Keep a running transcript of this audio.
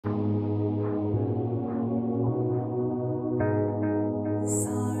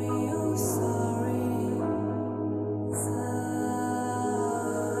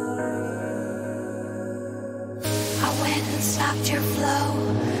appreciate your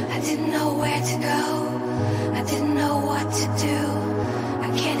flow. I didn't know where to go, I didn't know what to do. I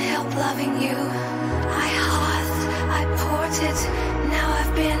can't help loving you. I hearthed, I ported, now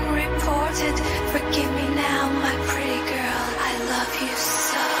I've been reported. Forgive me now, my pretty girl, I love you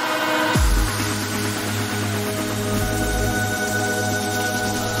so.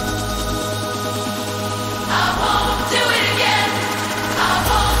 I won't do it again. I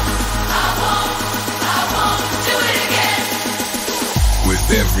won't do it again. With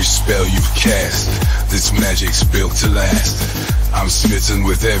every spell you've cast, this magic's built to last. I'm smitten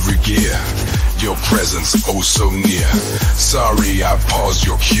with every gear, your presence oh so near. Sorry I paused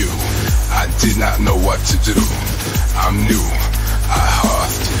your cue, I did not know what to do. I'm new, I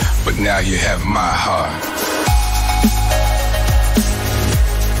hearthed, but now you have my heart.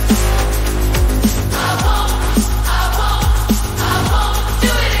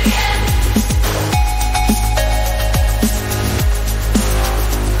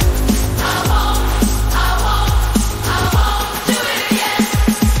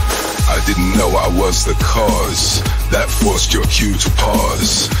 I was the cause that forced your cue to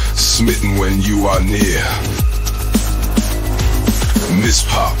pause. Smitten when you are near.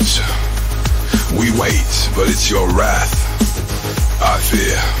 Mispopped. We wait, but it's your wrath I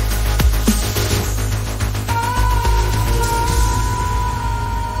fear.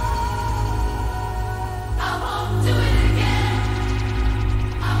 I won't do it again.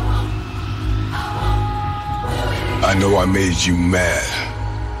 I won't do it again. I know I made you mad.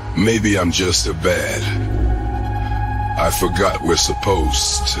 Maybe I'm just a bad. I forgot we're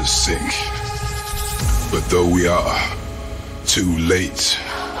supposed to sink. But though we are too late,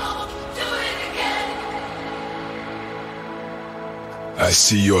 I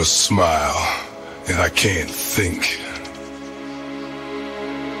see your smile and I can't think.